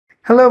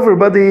Hello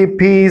everybody,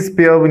 peace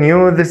be upon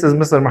you. This is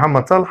Mr.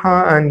 محمد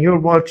طلحة and you're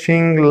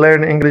watching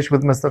Learn English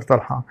with Mr.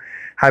 طلحة.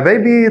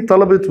 حبايبي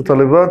طلبة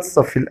وطالبات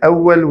الصف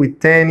الأول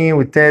والثاني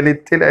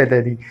والثالث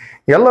الإعدادي،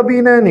 يلا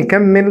بينا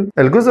نكمل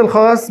الجزء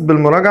الخاص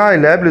بالمراجعة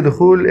اللي قبل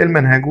دخول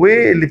المنهج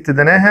واللي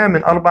ابتديناها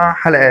من 4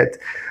 حلقات.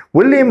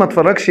 واللي ما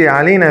اتفرجش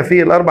علينا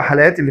في ال4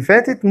 حلقات اللي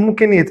فاتت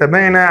ممكن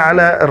يتابعنا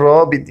على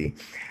الروابط دي،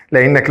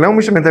 لانك لو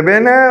مش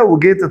متابعنا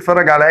وجيت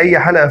تتفرج على اي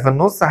حلقه في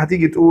النص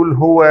هتيجي تقول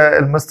هو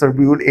المستر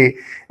بيقول ايه،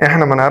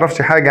 احنا ما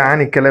نعرفش حاجه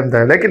عن الكلام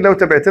ده. لكن لو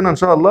تابعتنا ان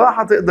شاء الله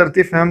هتقدر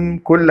تفهم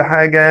كل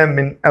حاجه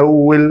من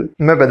اول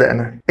ما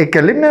بدانا.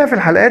 اتكلمنا في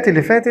الحلقات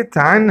اللي فاتت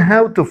عن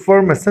how to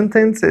form a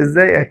sentence،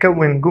 ازاي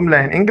اكون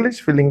جمله in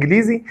English في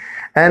الانجليزي،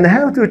 and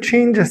how to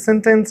change a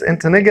sentence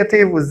into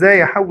negative،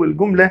 وازاي احول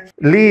جمله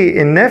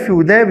للنافي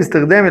وده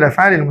باستخدام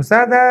الافعال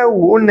المساعده.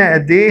 وقلنا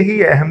قد ايه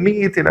هي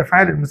اهميه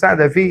الافعال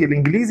المساعده في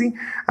الانجليزي،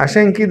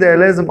 عشان كده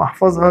لازم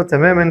احفظها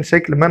تماما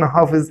شكل ما انا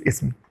حافظ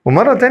اسمي.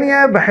 ومرة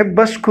تانية بحب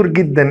اشكر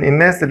جدا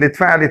الناس اللي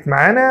اتفاعلت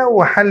معانا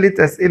وحلت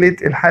اسئلة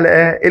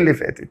الحلقة اللي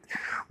فاتت.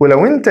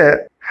 ولو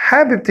انت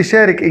حابب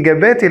تشارك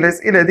اجابات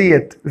الاسئلة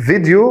ديت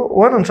فيديو،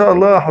 وانا ان شاء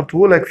الله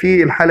هحطه لك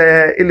في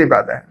الحلقة اللي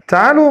بعدها.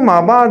 تعالوا مع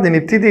بعض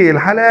نبتدي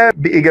الحلقة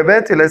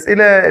باجابات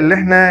الاسئلة اللي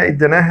احنا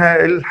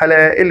اديناها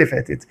الحلقة اللي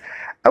فاتت.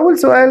 اول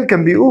سؤال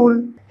كان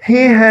بيقول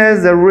he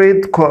has a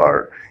red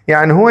car،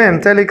 يعني هو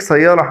يمتلك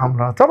سيارة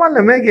حمراء. طبعا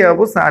لما اجي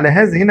ابص على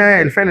هاز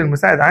هنا الفعل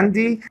المساعد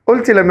عندي،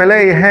 قلت لما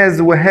الاقي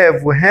هاز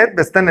وهاف وهات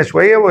بستنى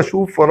شوية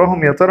واشوف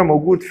وراهم يا ترى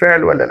موجود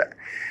فعل ولا لا.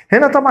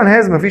 هنا طبعا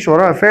هاز مفيش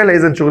وراها فعل،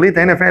 اذا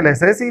شغلتها هنا فعل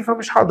اساسي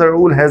فمش هقدر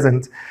اقول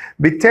هازنت.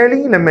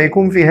 بالتالي لما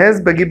يكون في هاز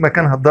بجيب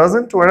مكانها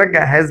doesn't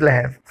وارجع هاز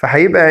لهاف،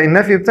 فهيبقى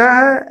النفي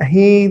بتاعها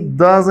he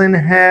doesn't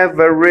have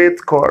a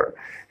red car.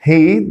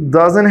 He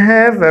doesn't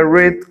have a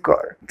red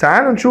car.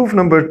 تعالوا نشوف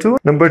نمبر 2.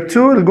 نمبر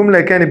 2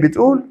 الجملة كانت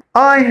بتقول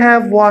I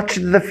have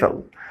watched the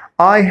film.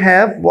 I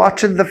have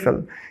watched the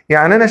film،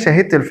 يعني أنا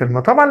شاهدت الفيلم.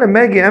 طبعا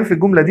لما أجي أنفي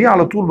الجملة دي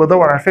على طول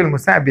بدور على الفعل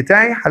المساعد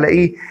بتاعي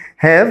هلاقيه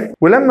have،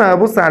 ولما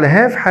أبص على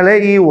have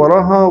هلاقي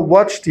وراها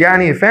watched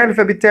يعني فعل،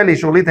 فبالتالي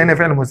شغلتها هنا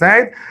فعل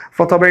مساعد،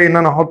 فطبيعي إن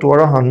أنا أحط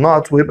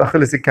وراها not ويبقى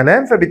خلص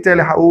الكلام.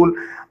 فبالتالي هقول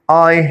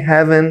I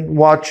haven't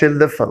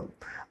watched the film.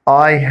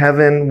 I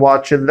haven't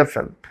watched the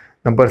film.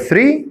 نمبر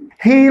 3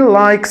 he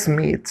likes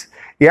meat،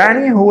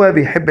 يعني هو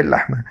بيحب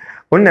اللحمة.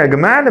 قلنا يا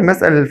جماعة لما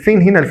اسأل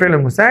فين هنا الفعل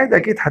المساعد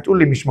اكيد هتقول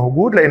لي مش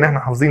موجود، لان احنا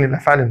حافظين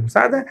الافعال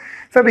المساعدة،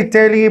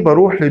 فبالتالي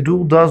بروح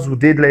لدو داز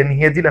وديد، لان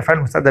هي دي الافعال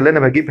المساعدة اللي انا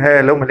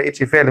بجيبها لو ما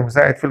لقيتش فعل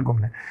مساعد في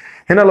الجملة.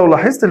 هنا لو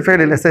لاحظت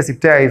الفعل الاساسي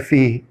بتاعي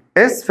في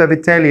اس،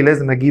 فبالتالي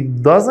لازم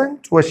اجيب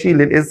doesn't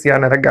واشيل الاس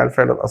يعني ارجع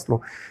الفعل لاصله.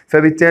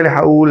 فبالتالي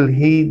هقول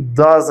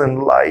he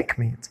doesn't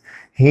like meat.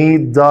 He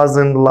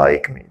doesn't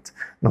like meat.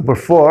 Number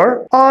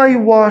 4 I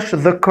wash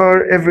the car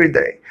every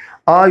day.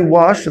 I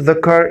wash the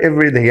car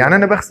every day، يعني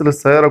أنا بغسل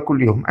السيارة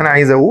كل يوم. أنا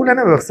عايز أقول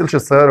أنا ما بغسلش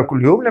السيارة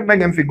كل يوم. لما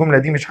أجي في الجملة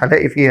دي مش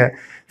هلاقي فيها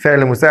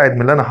فعل مساعد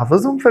من اللي أنا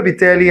حافظهم،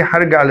 فبالتالي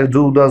هرجع ل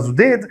do does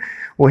did،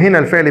 وهنا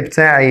الفعل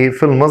بتاعي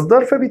في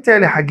المصدر،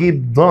 فبالتالي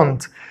هجيب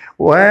don't،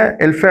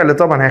 والفعل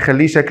طبعا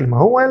هيخليه شكل ما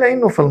هو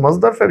لأنه في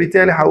المصدر،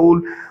 فبالتالي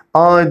هقول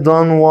I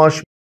don't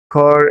wash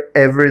car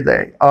every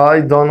day.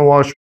 I don't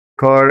wash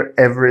car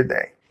every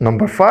day.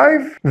 Number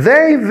 5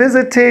 they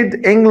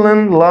visited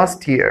England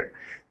last year.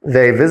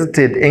 They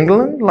visited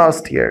England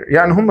last year،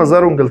 يعني هم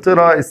زاروا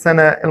انجلترا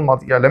السنة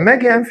الماضية. لما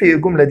اجي انفي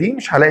الجملة دي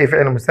مش هلاقي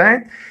فعل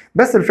مساعد،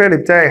 بس الفعل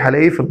بتاعي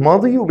هلاقيه في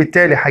الماضي،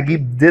 وبالتالي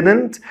هجيب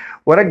didn't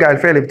وارجع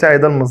الفعل بتاعي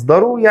ده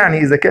لمصدره.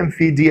 يعني اذا كان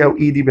في دي او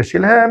اي دي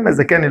بشيلها، اما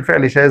اذا كان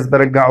الفعل شاذ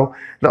برجعه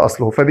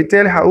لاصله.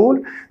 فبالتالي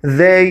هقول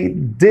they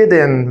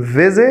didn't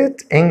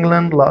visit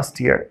England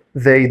last year.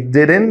 They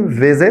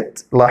didn't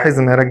visit، لاحظ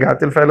ان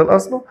رجعت الفعل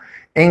لاصله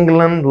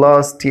England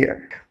last year.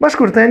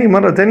 بشكر تاني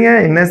مرة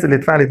تانية الناس اللي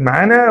اتفاعلت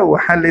معانا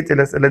وحلت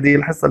الأسئلة دي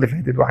الحصة اللي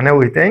فاتت.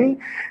 وهنوه تاني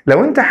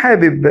لو انت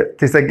حابب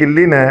تسجل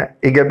لنا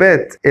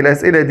إجابات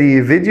الأسئلة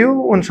دي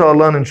فيديو، وإن شاء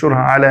الله ننشرها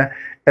على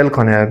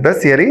القناة،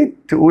 بس يا ريت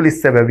تقول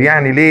السبب،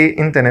 يعني ليه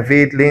انت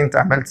نفيت، ليه انت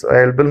عملت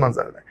سؤال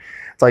بالمنظر ده.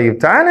 طيب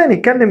تعالى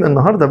نتكلم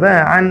النهاردة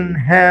بقى عن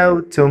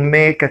how to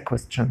make a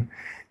question،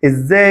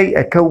 ازاي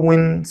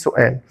اكون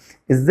سؤال،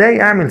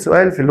 ازاي اعمل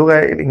سؤال في اللغة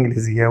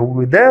الانجليزية.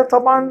 وده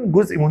طبعا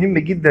جزء مهم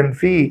جدا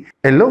في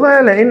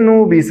اللغة،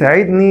 لانه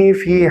بيساعدني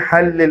في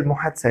حل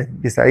المحادثات،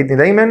 بيساعدني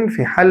دايما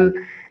في حل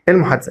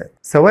المحادثات،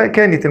 سواء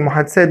كانت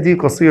المحادثات دي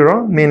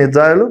قصيرة من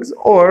dialogues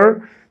or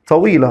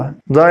طويلة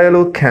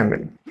dialogue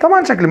كامل.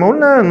 طبعا شكل ما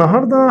قلنا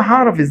النهاردة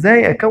هعرف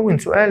ازاي اكون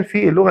سؤال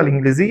في اللغة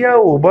الانجليزية،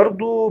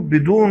 وبرضو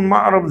بدون ما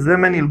اعرف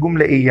زمن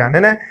الجملة ايه. يعني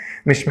انا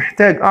مش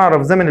محتاج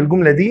اعرف زمن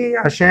الجملة دي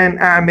عشان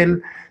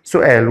اعمل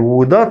سؤال،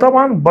 وده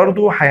طبعا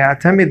برضو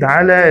هيعتمد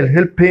على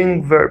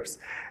الهيلبينج فيربس،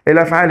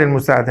 الافعال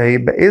المساعده.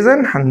 يبقى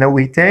اذا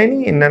هنوه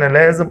تاني ان انا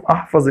لازم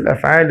احفظ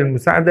الافعال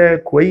المساعده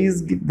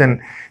كويس جدا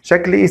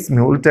شكل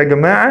اسمي. قلت يا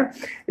جماعه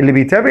اللي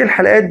بيتابع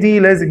الحلقات دي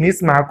لازم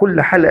يسمع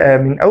كل حلقه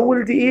من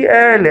اول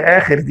دقيقه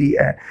لاخر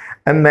دقيقه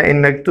اما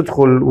انك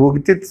تدخل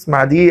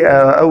وتسمع دقيقة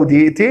او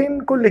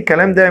دقيقتين كل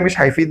الكلام ده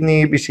مش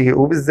هيفيدني بشيء،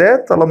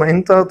 وبالذات طالما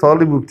انت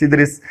طالب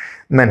وبتدرس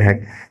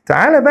منهج.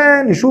 تعال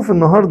بقى نشوف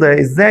النهاردة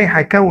ازاي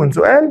هكون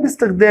سؤال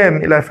باستخدام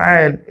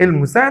الافعال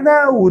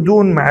المساعدة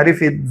ودون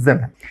معرفة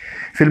زمن.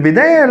 في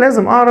البداية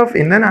لازم أعرف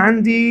إن أنا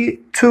عندي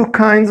two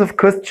kinds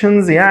of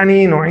questions،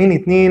 يعني نوعين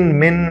اتنين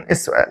من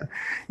السؤال،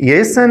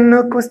 yes and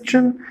no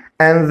question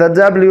and the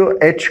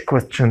WH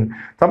question.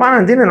 طبعا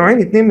عندنا نوعين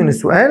اتنين من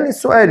السؤال،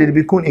 السؤال اللي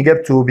بيكون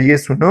إجابته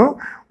بيس ونو،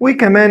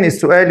 وكمان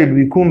السؤال اللي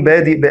بيكون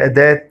بادئ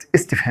بأداة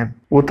استفهام.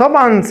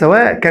 وطبعا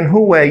سواء كان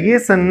هو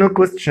yes and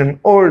no question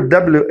or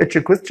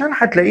WH question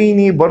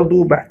هتلاقيني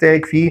برضو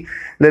بحتاج فيه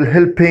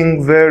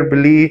للhelping verb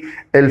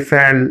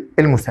للفعل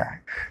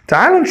المساعد.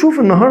 تعالوا نشوف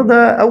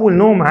النهاردة أول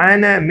نوع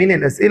معانا من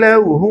الأسئلة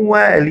وهو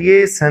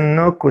ال yes and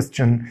no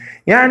question،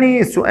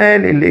 يعني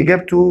السؤال اللي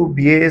إجابته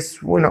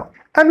بيس ونو.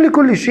 قبل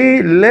كل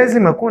شيء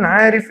لازم أكون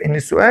عارف إن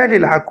السؤال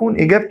اللي هكون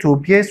إجابته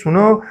بيس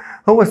ونو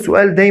هو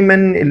السؤال دايما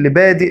اللي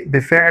بادئ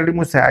بفعل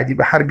مساعد.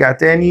 يبقى هرجع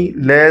تاني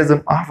لازم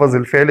أحفظ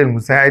الفعل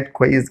المساعد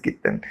كويس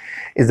جدا.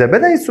 إذا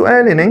بدأ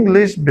السؤال in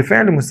English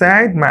بفعل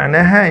مساعد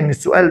معناها إن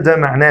السؤال ده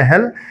معناه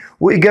هل،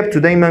 وإجابته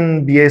دايما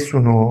بيس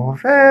ونو.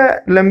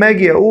 فلما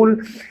أجي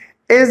أقول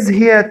is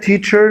he a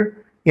teacher،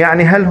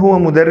 يعني هل هو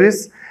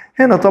مدرس؟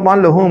 هنا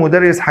طبعا لو هو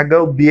مدرس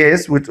هتجاوب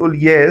yes وتقول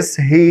yes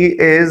he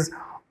is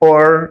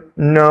or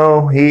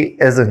no he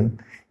isn't.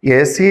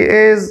 yes he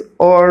is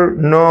or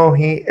no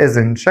he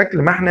isn't،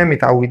 شكل ما احنا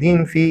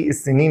متعودين في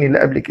السنين اللي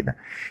قبل كده.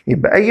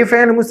 يبقى أي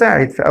فعل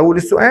مساعد في أول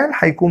السؤال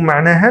هيكون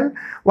معناه هل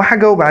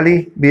وهجاوب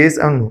عليه بيس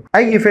أو نو.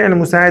 أي فعل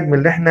مساعد من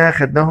اللي احنا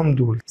خدناهم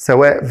دول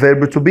سواء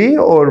verb to be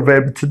or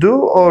verb to do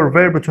or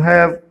verb to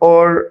have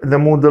or the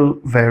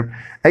modal verb،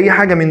 أي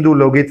حاجة من دول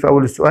لو جيت في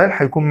أول السؤال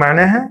هيكون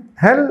معناها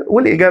هل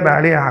والإجابة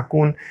عليها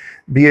هتكون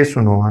بيس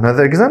ونو.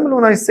 Another example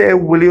when I say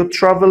will you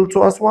travel to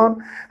أسوان،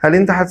 هل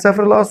أنت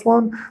هتسافر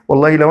لأسوان؟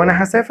 والله لو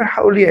أنا هسافر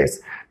هقول yes،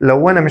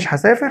 لو أنا مش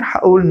هسافر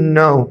هقول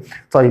no.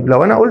 طيب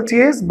لو أنا قلت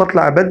yes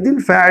بطلع أبدل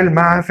فاعل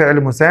مع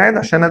فعل مساعد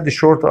عشان أدي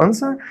short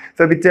answer،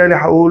 فبالتالي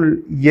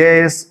هقول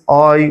yes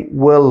I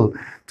will.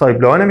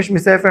 طيب لو أنا مش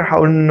مسافر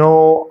هقول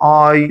no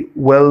I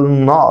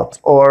will not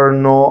or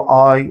no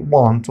I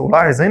won't.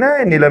 ولاحظ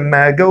هنا إني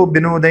لما أجاوب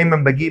بنو دايما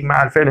بجيب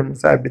مع الفعل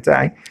المساعد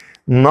بتاعي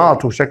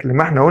not، وشكل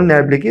ما احنا قلنا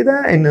قبل كده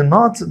ان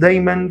not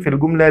دايما في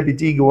الجملة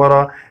بتيجي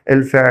ورا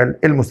الفعل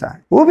المساعد.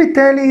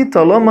 وبالتالي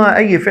طالما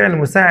اي فعل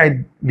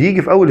مساعد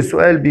بيجي في اول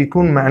السؤال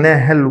بيكون معناه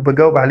هل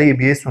وبجاوب عليه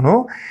بيس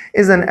ونو،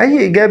 اذا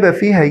اي اجابة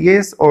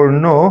فيها yes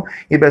or no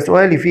يبقى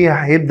سؤالي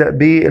فيها هيبدأ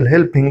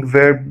بالhelping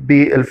verb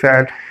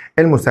بالفعل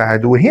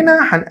المساعد. وهنا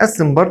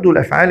هنقسم برضو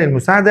الافعال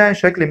المساعدة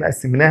شكل ما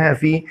قسمناها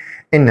في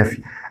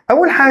النفي.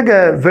 أول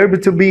حاجة verb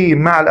to be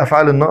مع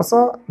الأفعال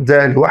الناقصة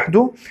ده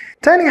لوحده،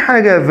 تاني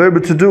حاجة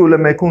verb to do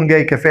لما يكون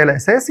جاي كفعل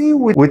أساسي،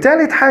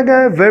 وتالت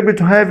حاجة verb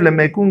to have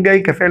لما يكون جاي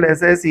كفعل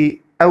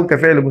أساسي أو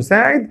كفعل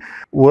مساعد،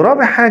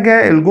 ورابع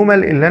حاجة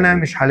الجمل اللي أنا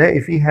مش هلاقي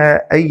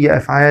فيها أي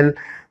أفعال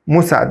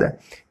مساعدة.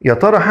 يا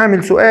ترى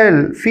هعمل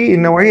سؤال في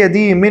النوعية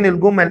دي من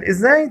الجمل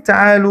إزاي؟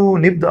 تعالوا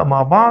نبدأ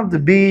مع بعض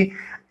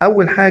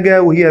بأول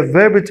حاجة وهي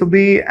verb to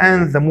be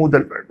and the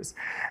modal verbs.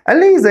 قال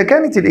لي إذا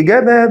كانت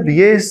الإجابة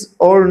بيس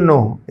or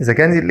no، إذا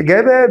كانت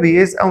الإجابة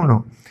بيس أو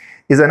no،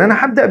 إذا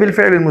أنا هبدأ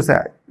بالفعل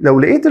المساعد. لو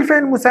لقيت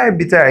الفعل المساعد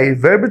بتاعي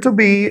verb to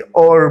be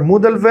or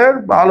modal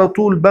verb على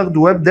طول باخده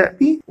وأبدأ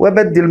بيه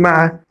وأبدل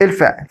مع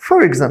الفاعل.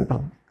 For example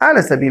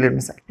على سبيل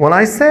المثال when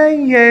I say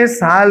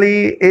yes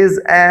Ali is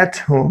at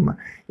home،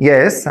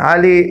 yes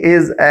علي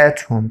is at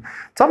home.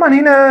 طبعا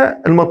هنا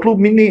المطلوب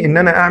مني ان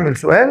انا اعمل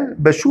سؤال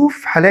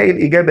بشوف هلاقي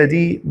الاجابه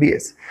دي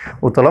بيس،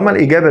 وطالما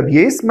الاجابه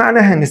بيس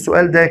معناها ان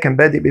السؤال ده كان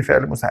بادئ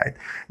بفعل مساعد.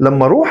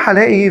 لما اروح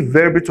هلاقي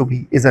verb to be،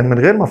 اذا من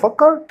غير ما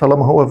افكر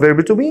طالما هو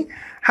verb to be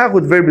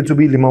هاخد verb to be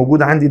اللي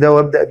موجود عندي ده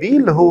وابدا بيه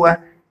اللي هو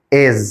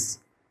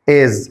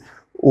is،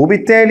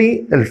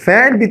 وبالتالي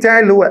الفاعل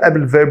بتاعي اللي هو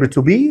قبل verb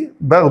to be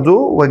باخده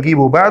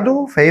واجيبه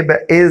بعده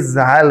فيبقى is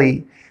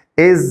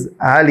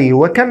علي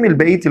واكمل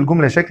بقيه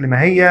الجمله شكل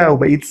ما هي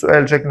وبقيه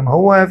السؤال شكل ما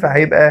هو،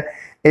 فهيبقى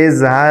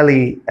is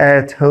علي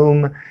at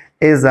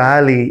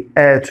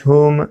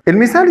home.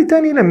 المثال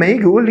الثاني لما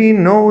يجي يقول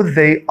لي no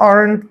they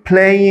aren't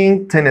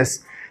playing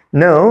tennis،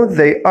 No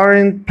they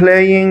aren't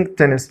playing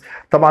tennis.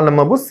 طبعا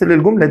لما ابص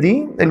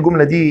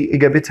للجمله دي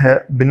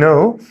اجابتها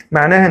بنو،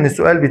 معناها ان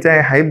السؤال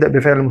بتاعي هيبدا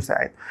بفعل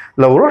مساعد.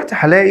 لو رحت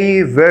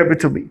هلاقي verb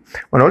to be،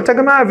 وانا قلت يا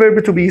جماعه verb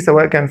to be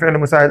سواء كان فعل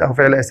مساعد او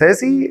فعل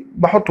اساسي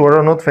بحط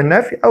وراه نوت في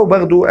النفي او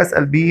باخده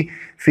اسال بيه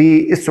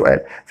في السؤال،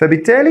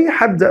 فبالتالي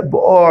هبدا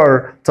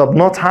بار. طب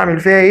نوت هعمل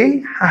فيها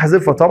ايه؟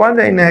 هحذفها طبعا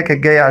لانها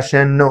كانت جايه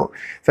عشان نو،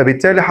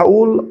 فبالتالي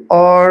هقول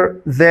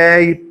are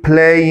they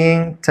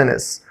playing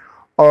tennis.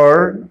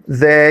 Are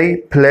they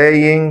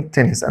playing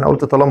tennis؟ أنا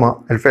قلت طالما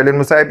الفعل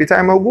المساعد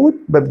بتاعي موجود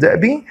ببدأ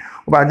بيه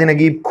وبعدين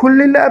أجيب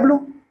كل اللي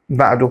قبله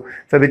بعده،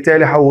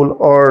 فبالتالي هقول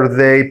are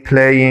they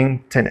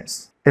playing tennis.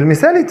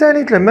 المثال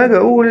الثالث لما أجي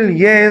أقول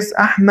yes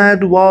أحمد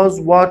was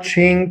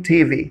watching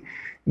TV.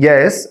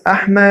 Yes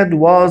أحمد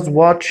was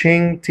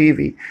watching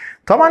TV.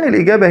 طبعا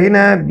الإجابة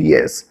هنا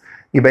yes.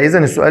 يبقى إذا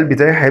السؤال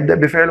بتاعي هيبدأ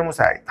بفعل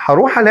مساعد.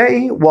 هروح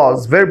ألاقي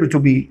was verb to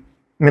be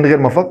من غير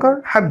ما أفكر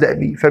هبدأ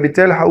بيه،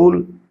 فبالتالي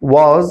هقول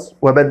was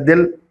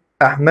وأبدل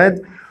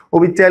أحمد،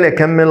 وبالتالي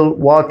أكمل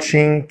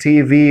watching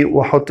TV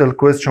وأحط ال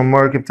question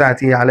mark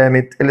بتاعتي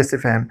علامة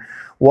الاستفهام.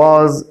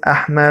 was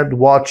أحمد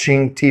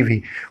watching TV.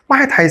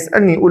 واحد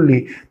هيسألني يقول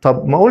لي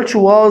طب ما قلتش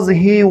was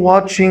he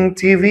watching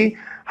TV؟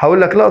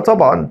 هقول لك لا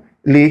طبعا.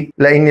 ليه؟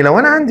 لأن لو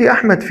أنا عندي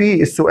أحمد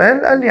في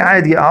السؤال قال لي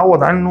عادي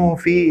أعوض عنه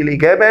في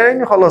الإجابة،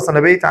 لأن خلاص أنا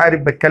بقيت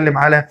عارف بتكلم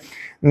على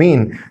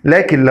مين.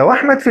 لكن لو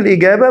أحمد في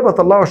الإجابة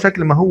بطلعه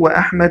شكل ما هو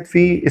أحمد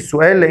في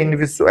السؤال، لأن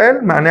في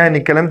السؤال معناه إن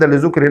الكلام ده اللي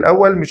ذكر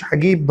الأول، مش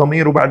هجيب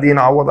ضميره وبعدين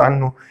أعوض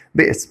عنه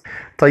باسم.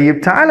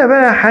 طيب تعالى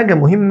بقى حاجة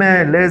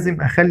مهمة لازم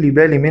أخلي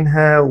بالي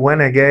منها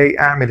وأنا جاي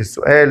أعمل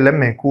السؤال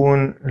لما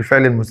يكون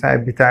الفعل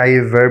المساعد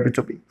بتاعي verb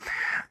to be.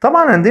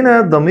 طبعا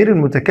عندنا ضمير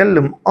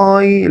المتكلم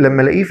I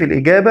لما الاقيه في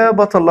الإجابة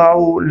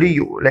بطلعه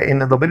ليو،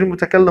 لأن ضمير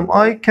المتكلم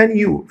I كان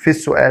يو في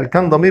السؤال،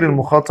 كان ضمير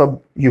المخاطب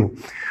يو،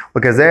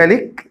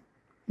 وكذلك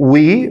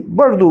we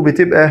برضو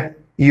بتبقى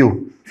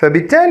يو.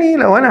 فبالتالي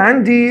لو أنا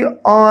عندي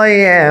I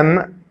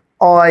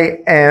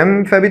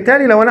am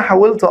فبالتالي لو أنا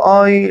حولت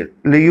I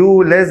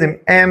ليو لازم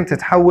am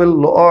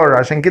تتحول لR.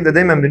 عشان كده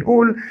دايما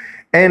بنقول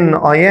ان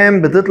I am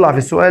بتطلع في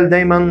السؤال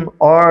دايما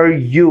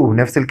are you.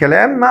 نفس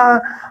الكلام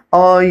مع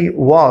I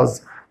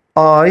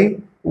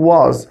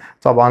was.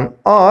 طبعا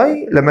I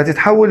لما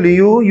تتحول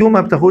ليو، يو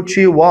ما بتاخدش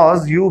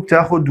was، يو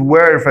بتاخد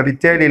were،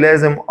 فبالتالي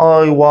لازم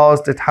I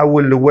was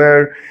تتحول ل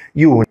were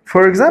you.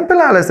 For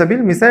example على سبيل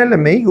المثال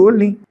لما يجي يقول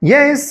لي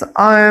yes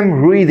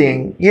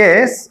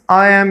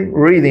I am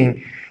reading،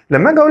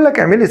 لما اجي اقول لك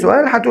اعمل لي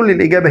سؤال هتقول لي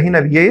الاجابه هنا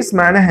بيس،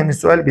 معناها ان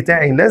السؤال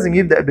بتاعي لازم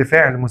يبدا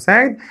بفعل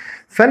مساعد،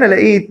 فانا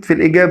لقيت في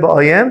الاجابه I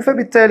am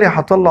فبالتالي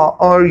هطلع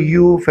are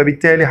you،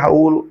 فبالتالي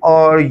هقول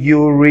are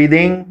you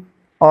reading.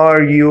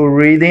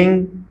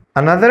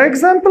 Another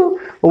example,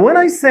 when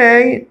I say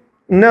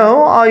no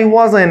I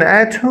wasn't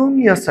at home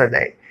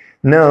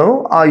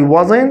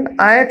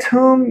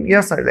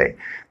yesterday.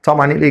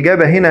 طبعا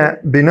الإجابة هنا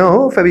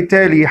بنو،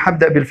 فبالتالي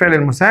هبدأ بالفعل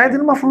المساعد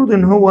المفروض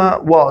إن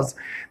هو was،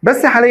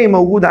 بس هلاقي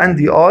موجود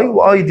عندي I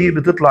و I دي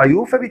بتطلع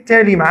you،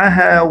 فبالتالي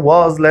معاها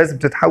was لازم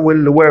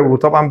تتحول ل were،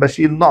 وطبعا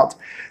بشيل not،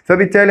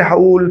 فبالتالي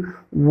هقول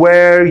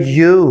were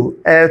you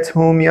at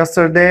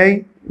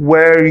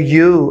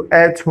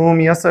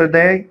home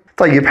yesterday.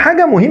 طيب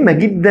حاجة مهمة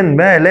جدا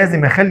بقى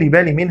لازم أخلي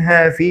بالي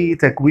منها في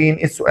تكوين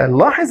السؤال.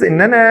 لاحظ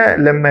إن أنا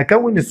لما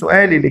أكون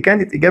السؤال اللي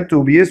كانت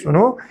إجابته بيس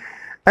ونو،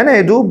 أنا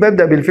يا دوب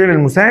ببدأ بالفعل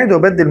المساعد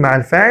وأبدل مع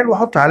الفاعل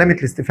وأحط علامة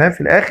الاستفهام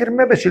في الآخر،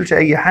 ما بشيلش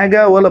أي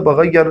حاجة ولا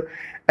بغير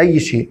أي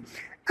شيء.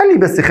 قال لي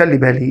بس خلي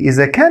بالي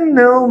إذا كان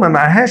no ما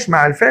معهاش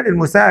مع الفعل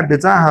المساعد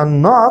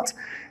بتاعها not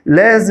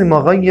لازم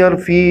أغير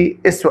في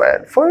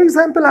السؤال. For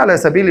example على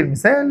سبيل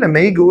المثال لما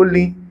يجي يقول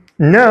لي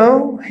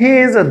no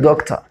he is a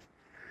doctor،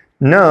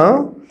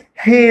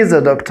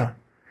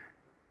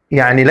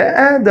 يعني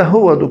لا ده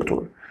هو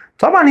دكتور.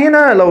 طبعا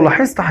هنا لو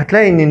لاحظت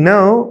هتلاقي ان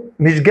no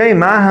مش جاي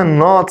معاها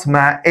not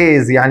مع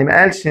is، يعني ما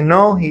قالش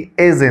no he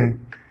isn't،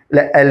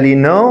 لا قال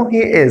لي no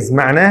he is،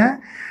 معناها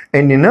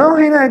ان no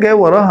هنا جاي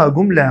وراها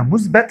جملة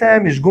مثبتة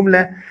مش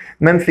جملة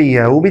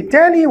منفية،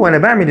 وبالتالي وانا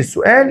بعمل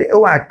السؤال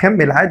اوعى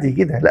تكمل عادي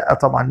كده، لا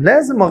طبعا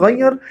لازم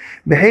اغير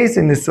بحيث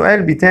ان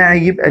السؤال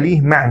بتاعي يبقى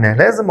ليه معنى،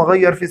 لازم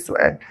اغير في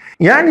السؤال.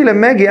 يعني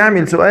لما اجي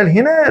اعمل سؤال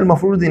هنا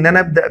المفروض ان انا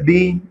ابدأ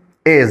ب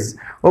is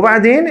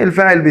وبعدين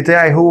الفاعل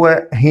بتاعي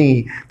هو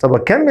he. طب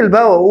اكمل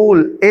بقى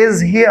واقول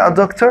is he a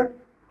doctor؟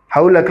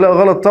 هقول لك لا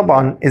غلط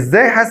طبعا.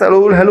 ازاي هسأل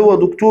اقول هل هو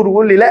دكتور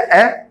ويقول لي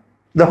لا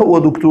ده هو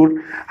دكتور؟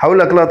 هقول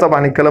لك لا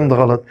طبعا الكلام ده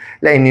غلط،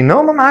 لان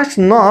هو ما معاش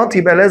not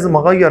يبقى لازم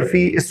اغير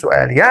في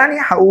السؤال. يعني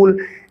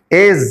هقول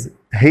is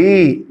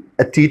he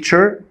a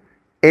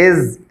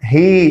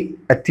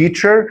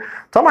teacher؟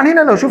 طبعا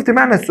هنا لو شفت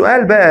معنى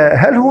السؤال بقى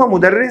هل هو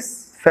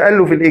مدرس؟ فقال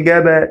له في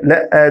الإجابة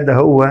لا ده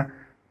هو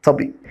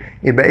طبيب.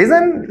 يبقى إذا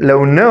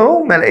لو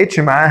no ما لقيتش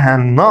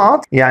معاها not،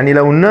 يعني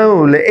لو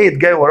no لقيت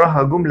جاي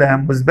وراها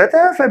جملة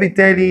مثبتة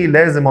فبالتالي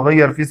لازم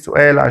أغير في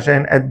السؤال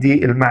عشان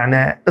أدي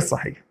المعنى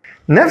الصحيح.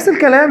 نفس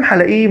الكلام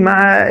هلاقيه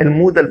مع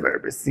المودال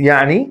فيربس،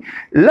 يعني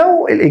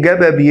لو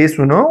الإجابة بيس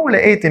ونو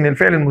ولقيت إن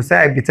الفعل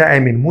المساعد بتاعي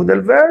من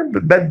مودال فيرب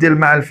بدل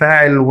مع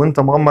الفاعل وأنت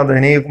مغمض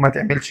عينيك وما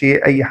تعملش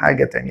أي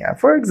حاجة تانية.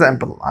 For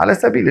example على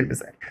سبيل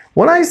المثال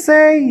when I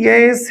say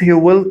yes he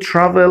will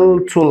travel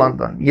to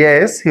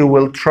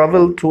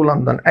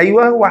London،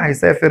 أيوه هو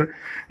هيسافر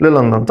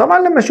للندن. طبعا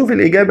لما اشوف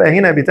الاجابه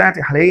هنا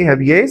بتاعتي هلاقيها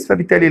بيس،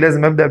 فبالتالي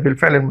لازم ابدا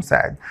بالفعل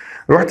المساعد.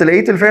 رحت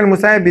لقيت الفعل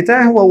المساعد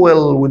بتاعي هو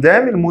will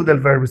وده من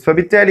المودال فيربس،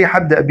 فبالتالي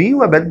هبدا بيه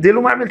وابدله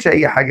وما اعملش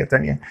اي حاجه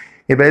ثانيه.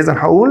 يبقى اذا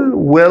هقول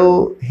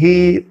will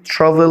he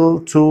travel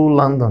to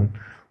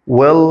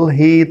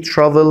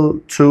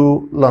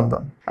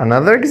London.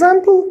 Another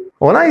example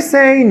when I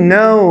say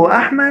no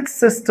Ahmed's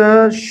sister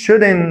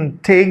shouldn't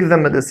take the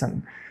medicine.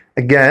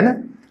 Again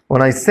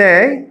when I say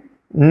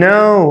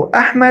no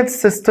Ahmed's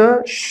sister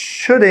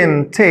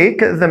shouldn't take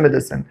the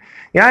medicine،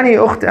 يعني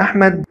أخت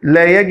أحمد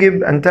لا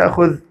يجب أن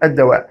تأخذ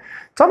الدواء.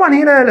 طبعا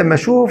هنا لما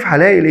أشوف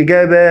هلاقي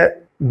الإجابة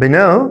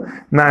بنو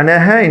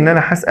معناها ان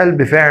انا هسأل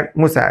بفعل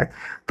مساعد.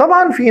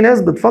 طبعا في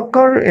ناس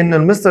بتفكر ان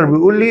المستر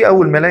بيقول لي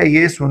اول ما الاقي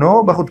يس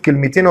ونو باخد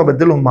كلمتين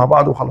وابدلهم مع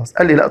بعض وخلاص.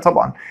 قال لي لا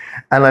طبعا،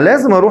 انا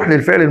لازم اروح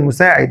للفعل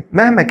المساعد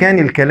مهما كان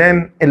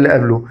الكلام اللي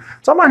قبله.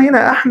 طبعا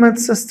هنا احمد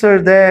سيستر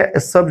ده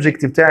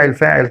السبجكت بتاع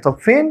الفاعل. طب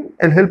فين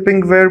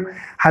الهيلبينج فيرب؟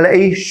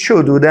 هلاقيه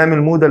should وده من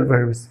المودال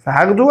فيربس،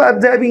 فهاخده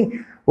وابدا بيه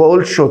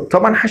واقول should.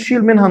 طبعا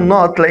هشيل منها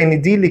النقط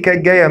لان دي اللي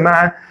كانت جايه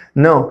مع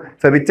no،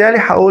 فبالتالي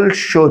هقول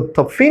should.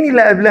 طب فين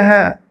اللي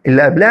قبلها؟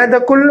 اللي قبلها ده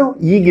كله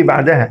يجي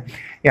بعدها،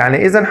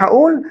 يعني اذا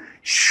هقول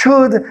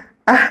should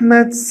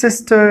أحمد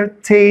sister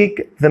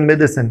take the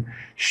medicine.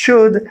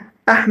 should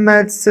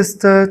أحمد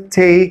sister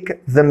take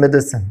the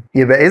medicine.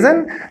 يبقى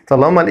إذا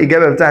طالما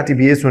الإجابة بتاعتي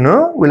بيس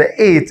ونو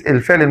ولقيت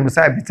الفعل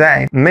المساعد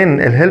بتاعي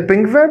من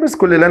الهيلبينج فيربس،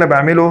 كل اللي أنا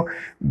بعمله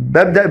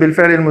ببدأ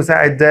بالفعل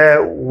المساعد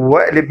ده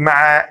وأقلب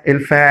مع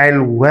الفاعل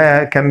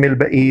وأكمل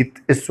بقية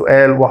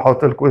السؤال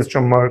وأحط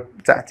الكويستشن مارك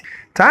بتاعتي.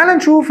 تعال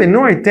نشوف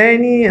النوع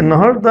الثاني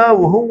النهارده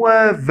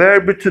وهو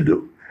verb to do.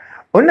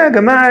 قلنا يا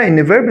جماعة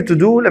إن verb to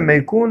do لما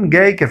يكون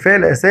جاي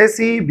كفعل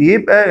أساسي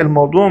بيبقى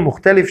الموضوع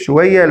مختلف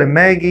شوية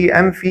لما أجي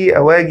أنفي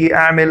أو أجي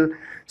أعمل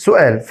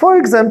سؤال.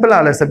 For example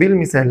على سبيل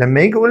المثال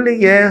لما يجي يقول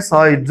لي yes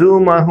I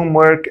do my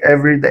homework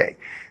every day.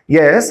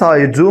 yes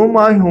I do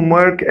my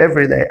homework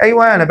every day.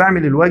 أيوة أنا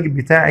بعمل الواجب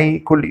بتاعي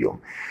كل يوم.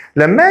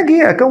 لما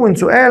أجي أكون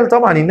سؤال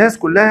طبعا الناس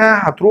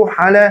كلها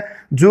هتروح على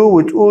do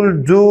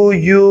وتقول do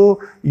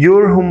you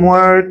your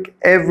homework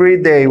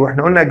every day.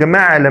 واحنا قلنا يا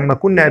جماعة لما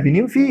كنا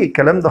بننفي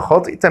الكلام ده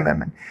خاطئ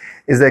تماما.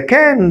 إذا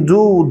كان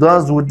do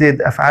does و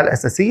did أفعال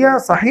أساسية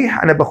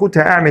صحيح أنا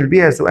باخدها أعمل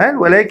بيها سؤال،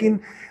 ولكن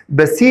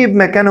بسيب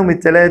مكانهم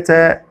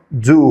الثلاثة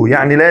do،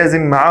 يعني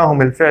لازم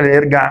معاهم الفعل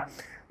يرجع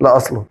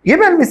لأصله.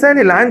 يبقى المثال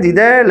اللي عندي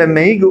ده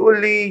لما يجي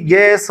يقول لي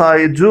yes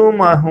I do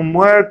my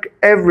homework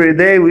every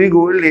day ويجي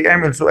يقول لي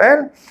اعمل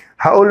سؤال،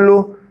 هقول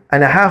له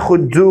أنا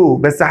هاخد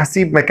do بس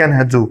هسيب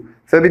مكانها do،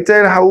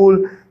 فبالتالي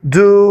هقول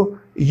do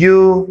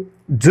you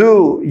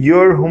do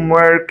your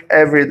homework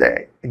every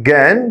day.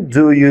 Again,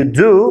 do you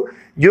do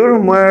your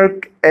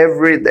homework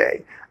every day.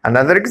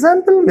 Another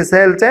example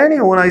مثال تاني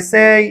when I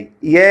say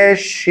yes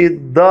she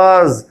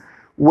does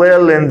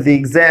well in the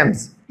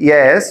exams.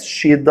 Yes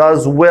she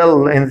does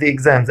well in the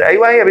exams.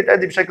 أيوة هي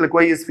بتأدي بشكل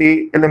كويس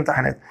في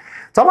الامتحانات.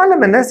 طبعا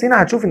لما الناس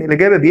هنا هتشوف ان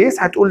الاجابه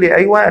بيس هتقول لي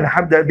ايوه انا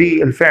هبدا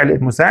بالفعل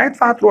المساعد،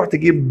 فهتروح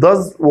تجيب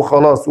does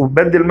وخلاص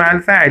وتبدل مع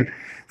الفاعل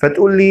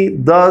فتقول لي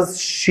does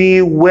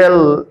she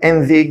well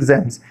in the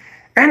exams.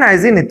 احنا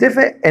عايزين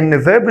نتفق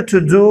ان verb to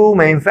do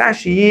ما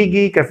ينفعش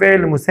يجي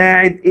كفعل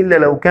مساعد الا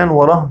لو كان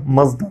وراه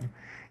مصدر.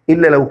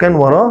 الا لو كان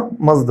وراه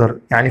مصدر،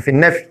 يعني في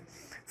النفي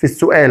في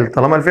السؤال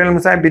طالما الفعل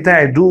المساعد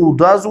بتاعي do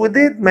does و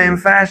did ما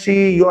ينفعش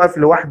يقف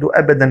لوحده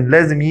ابدا،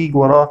 لازم يجي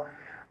وراه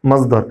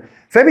مصدر.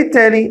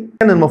 فبالتالي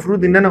كان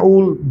المفروض ان انا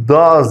اقول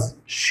does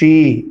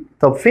she.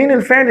 طب فين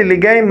الفعل اللي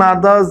جاي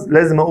مع does؟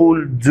 لازم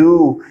اقول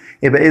do.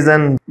 يبقى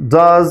اذا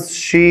does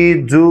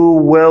she do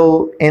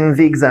well in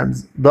the exams.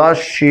 does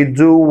she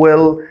do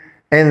well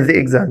in the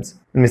exams.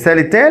 المثال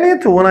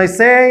الثالث when I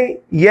say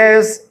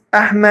yes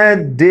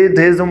أحمد did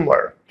his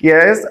homework.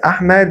 yes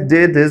أحمد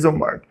did his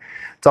homework.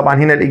 طبعا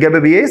هنا الإجابة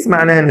بيس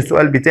معناها ان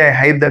السؤال بتاعي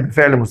هيبدأ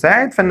بفعل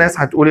مساعد، فالناس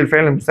هتقول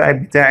الفعل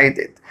المساعد بتاعي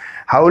did.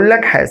 هقول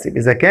لك حاسب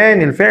إذا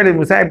كان الفعل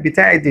المساعد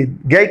بتاعي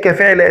did جاي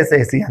كفعل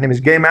أساسي يعني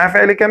مش جاي معاه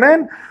فعل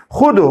كمان،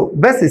 خده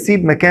بس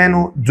سيب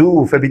مكانه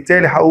do،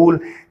 فبالتالي هقول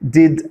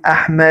did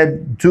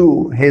أحمد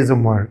do his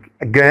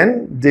homework. again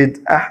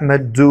did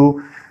أحمد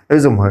do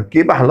his homework.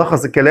 يبقى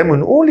هنلخص الكلام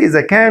ونقول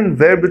إذا كان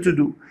verb to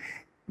do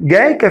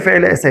جاي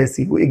كفعل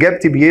أساسي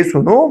وإجابتي بيس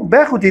ونو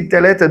باخد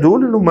الثلاثة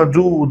دول اللي هم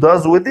do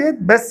does و did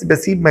بس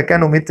بسيب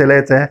مكانهم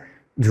الثلاثة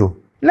do.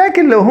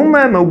 لكن لو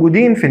هما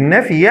موجودين في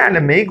النفي يعني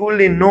لما يجي يقول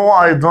لي no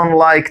I don't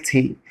like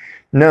tea.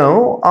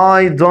 no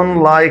I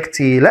don't like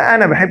tea. لا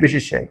أنا ما بحبش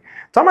الشاي.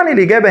 طبعا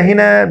الإجابة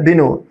هنا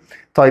بنو.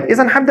 طيب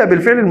إذا هبدأ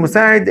بالفعل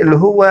المساعد اللي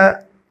هو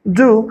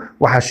do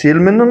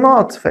وهشيل منه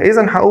النقط،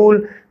 فإذا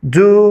هقول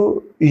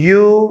do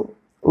you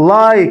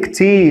like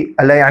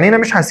tea. لا يعني أنا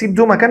مش هسيب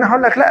do مكانها،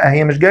 هقول لك لا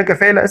هي مش جاية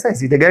كفعل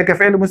أساسي ده جاية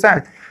كفعل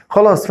مساعد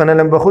خلاص، فأنا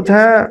لما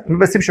باخدها ما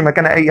بسيبش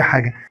مكانها أي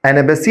حاجة،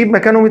 أنا بسيب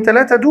مكانهم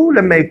الثلاثة دول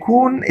لما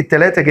يكون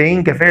الثلاثة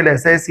جايين كفعل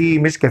أساسي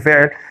مش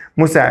كفعل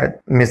مساعد.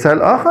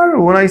 مثال آخر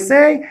when I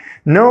say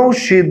no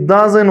she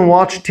doesn't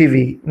watch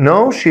TV.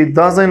 no she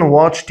doesn't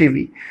watch TV.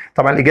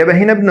 طبعا الإجابة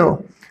هنا بنو.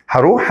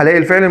 هروح هلاقي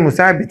الفعل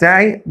المساعد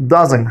بتاعي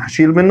doesn't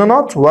هشيل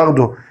منه not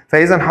واخده،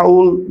 فإذا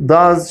هقول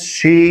does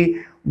she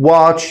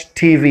watch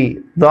TV.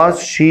 does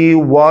she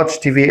watch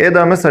TV. ايه ده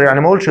يا مستر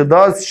يعني ما اقولش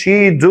does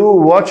she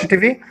do watch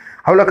TV؟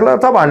 هقول لك لا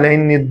طبعا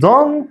لان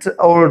don't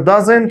or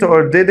doesn't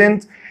or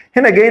didn't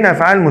هنا جايين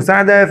افعال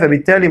مساعده،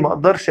 فبالتالي ما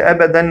اقدرش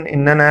ابدا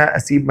ان انا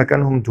اسيب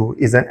مكانهم do.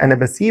 اذا انا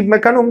بسيب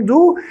مكانهم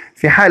do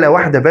في حاله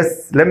واحده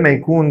بس لما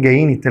يكون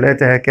جايين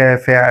الثلاثه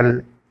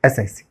كفعل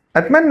اساسي.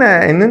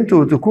 اتمنى ان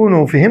انتوا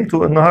تكونوا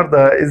فهمتوا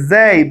النهارده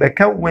ازاي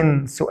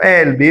بكون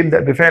سؤال بيبدا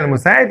بفعل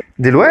مساعد.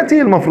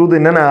 دلوقتي المفروض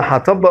ان انا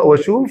هطبق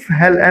واشوف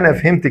هل انا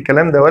فهمت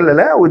الكلام ده ولا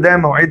لا، وده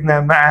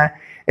موعدنا مع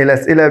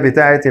الأسئلة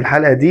بتاعت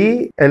الحلقة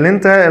دي اللي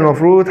انت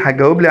المفروض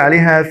هتجاوب لي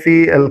عليها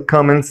في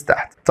الكومنتس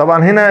تحت.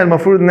 طبعا هنا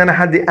المفروض ان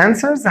انا هدي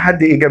answers،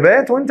 هدي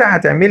اجابات، وانت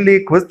هتعمل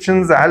لي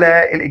questions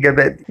على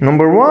الاجابات دي.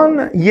 Number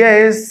 1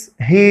 yes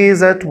he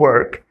is at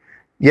work.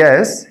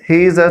 Yes he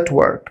is at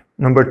work.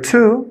 Number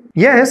 2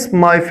 yes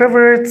my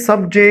favorite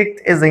subject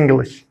is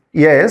English.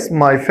 Yes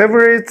my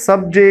favorite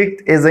subject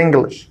is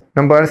English.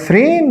 Number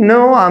 3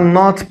 no I'm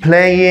not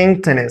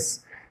playing tennis.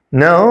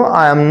 No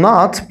I am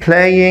not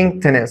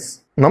playing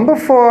tennis. Number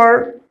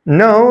 4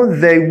 no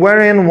they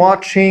weren't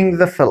watching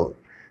the film.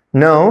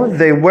 No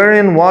they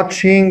weren't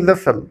watching the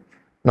film.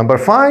 Number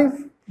 5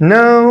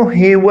 no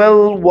he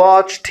will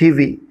watch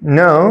TV.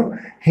 No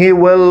he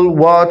will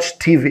watch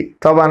TV.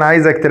 طبعا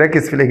عايزك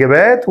تركز في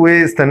الإجابات،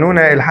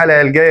 واستنونا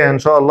الحلقة الجاية إن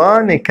شاء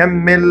الله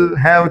نكمل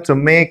how to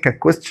make a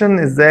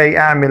question، إزاي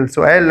أعمل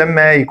سؤال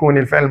لما يكون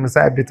الفعل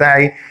المساعد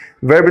بتاعي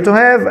verb to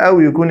have أو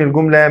يكون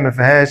الجملة ما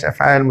فيهاش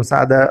أفعال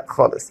مساعدة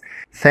خالص.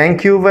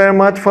 Thank you very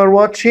much for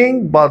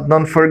watching, but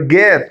don't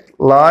forget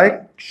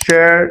like,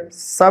 share,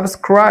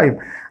 subscribe,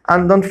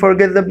 and don't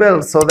forget the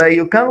bell so that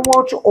you can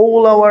watch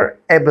all our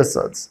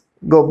episodes.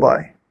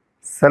 Goodbye.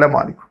 السلام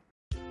عليكم.